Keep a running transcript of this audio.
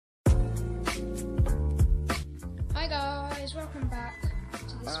Hi guys, welcome back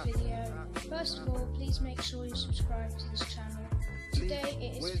to this video. First of all, please make sure you subscribe to this channel. Today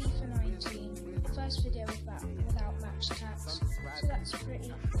it is FIFA 19, first video without match attacks, so that's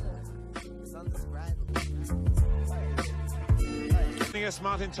pretty cool. Joining us,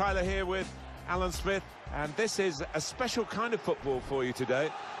 Martin Tyler here with Alan Smith, and this is a special kind of football for you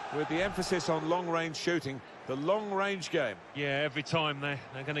today, with the emphasis on long-range shooting, the long-range game. Yeah, every time they're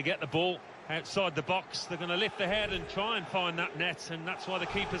going to get the ball outside the box, they're going to lift the head and try and find that net, and that's why the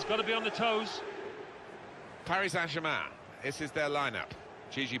keeper's got to be on the toes. Paris Saint-Germain, this is their lineup.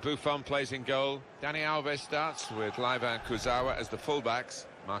 Gigi Buffon plays in goal. Dani Alves starts with Livan Kurzawa as the fullbacks.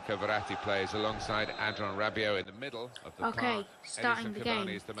 Marco Verratti plays alongside Adrien Rabiot in the middle of the park. Starting Edinson the Cavani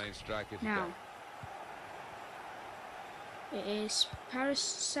game is the main striker now. today. It is Paris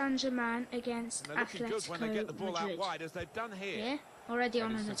Saint-Germain against Good when they get the ball Madrid. out wide, as they've done here. Yeah, already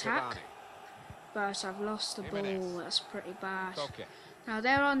on an Edinson attack, Cavani. but I've lost the Jimenez. ball. That's pretty bad. Okay. Now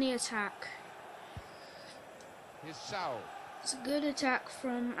they're on the attack. Here's Saul. It's a good attack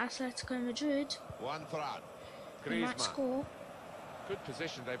from Atletico Madrid. One for out. They might Griezmann. score. Good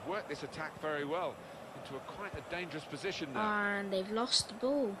position. They've worked this attack very well into quite a dangerous position now. And they've lost the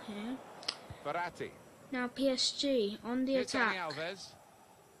ball here. Verratti. Now PSG on the Here's Dani attack. Alves.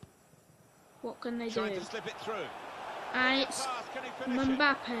 What can they Trying do? to slip it through. And it's Pass, can he finish it?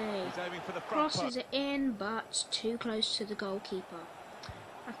 Mbappé. He's aiming for the front Crosses it in, but too close to the goalkeeper.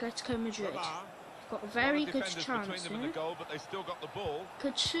 Atletico Madrid got a very good chance them and the goal, but they still got the ball.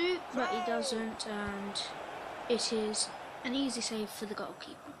 Could shoot, but he doesn't, and it is an easy save for the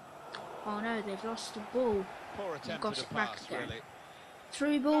goalkeeper. Oh no, they've lost the ball. Poor attempt Got at a it back pass, again. really.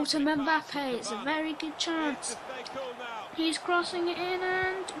 Through ball to Mbappé. It's a very good chance. Stay cool now. He's crossing it in,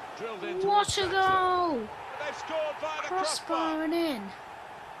 and Drilled in what towards a Jackson. goal! They've scored by the Crossbar crossbar. and in.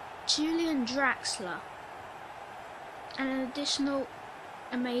 Julian Draxler. And an additional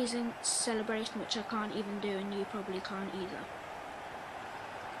amazing celebration, which I can't even do, and you probably can't either.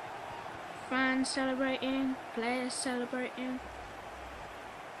 Fans celebrating, players celebrating,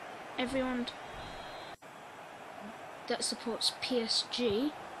 everyone that supports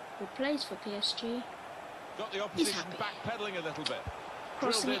PSG or plays for PSG Got the is opposition happy. backpedaling a little bit.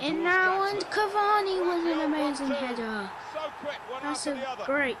 Crossing it Drilled in towards now, and Jackson. Cavani with an Rabiot, amazing 1-2. header. So quick, one That's after the a other.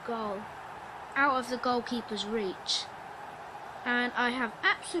 great goal, out of the goalkeeper's reach. And I have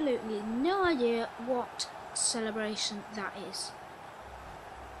absolutely no idea what celebration that is.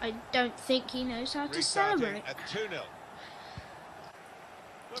 I don't think he knows how to Restarting celebrate. at 2-0.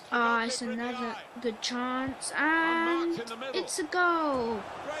 It's another good chance, and Unmarked in the middle. it's a goal.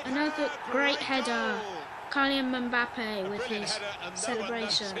 Another great header. goal. Kylian Mbappé with Brilliant his header, and no one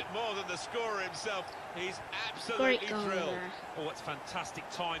celebration. knows it more than the scorer himself. He's absolutely Great goal drilled. there. Oh, it's fantastic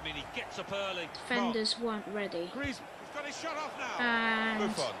timing. He gets up early. Defenders weren't ready. Griezmann, he's got his shot off now. And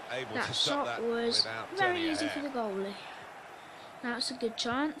Buffon able that to stop shot that was without very turning it easy out. for the goalie. Now it's a good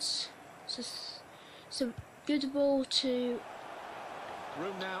chance. It's a good ball to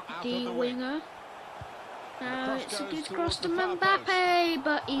Room now out the of the wing. winger. Now cross it's a goes good towards cross to the far Mbappé,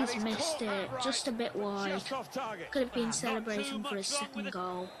 but And he's he's missed caught that it. right, Just a bit wide. Just off target. Could have been Not celebrating too for his much wrong with second it.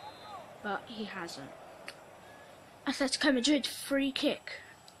 goal, but he hasn't. Atletico Madrid free kick.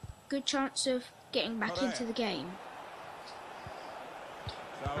 Good chance of getting back Correa. into the game.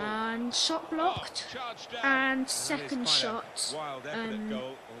 So, And shot blocked. charged down. And that is second quite a shot wild effort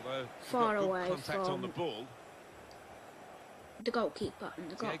goal, although far got good away contact on from the ball. the goalkeeper and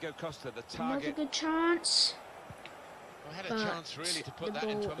the goal. Diego Costa, the Another target. good chance. I had a But chance really to put the that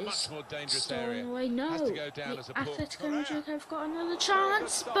into ball a much is more dangerous stolen area. away. No, Has to go down the as a poor- Atletico Madrid Correa. have got another Very good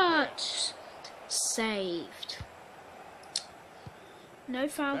chance, stop but saved. No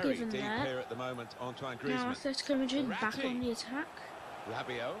foul Very given deep there. here at the moment. Antoine Now Griezmann. Atletico Madrid back Verratti. on the attack.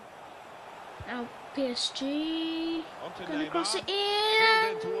 Rabiot. Now PSG Onto gonna Neymar. cross it Drilled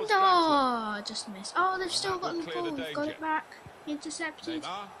in. in towards Oh, just missed. Oh, they've still that got will the clear the ball. They've got danger. it back. Intercepted.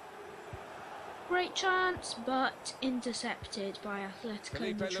 Neymar. Great chance, but intercepted by Atletico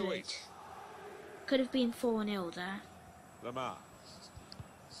Felipe Madrid. Luis. Could have been 4-0 there. Lamar.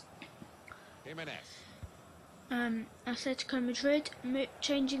 Jimenez. Atletico Madrid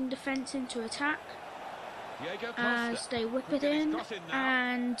changing defence into attack Diego Costa. as they whip Could it get his in, cross now.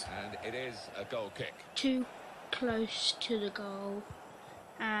 and And it is a goal kick. too close to the goal,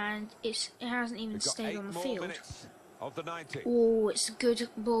 and it hasn't even We've got stayed 8 on the more field. minutes of the 90. Oh, it's a good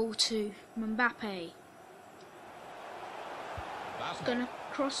ball to Mbappé. Gonna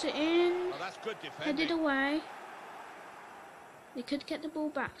cross it in, Well, that's good defending. headed away. They could get the ball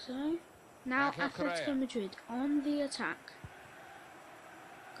back though. Now Angel Correa. Atletico Madrid on the attack.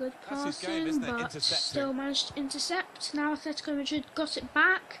 good That's his passing, game, isn't it? but Intercepting. still managed to intercept. Now Atletico Madrid got it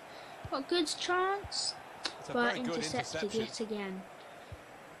back. Got a good chance, It's a but very good intercepted interception. yet again.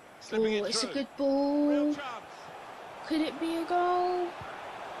 Slipping it It's a through. good Real ball. chance. Could it be a goal?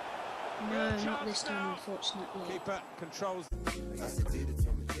 No, Real not chance this time, now. unfortunately. Keeper controls.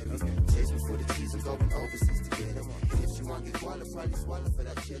 Chase before the cheese are going overseas to get them. If she want to get swallowed, probably swallow for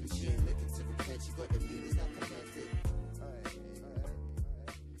that jelly. She ain't looking to repent. She got the feelings that connect.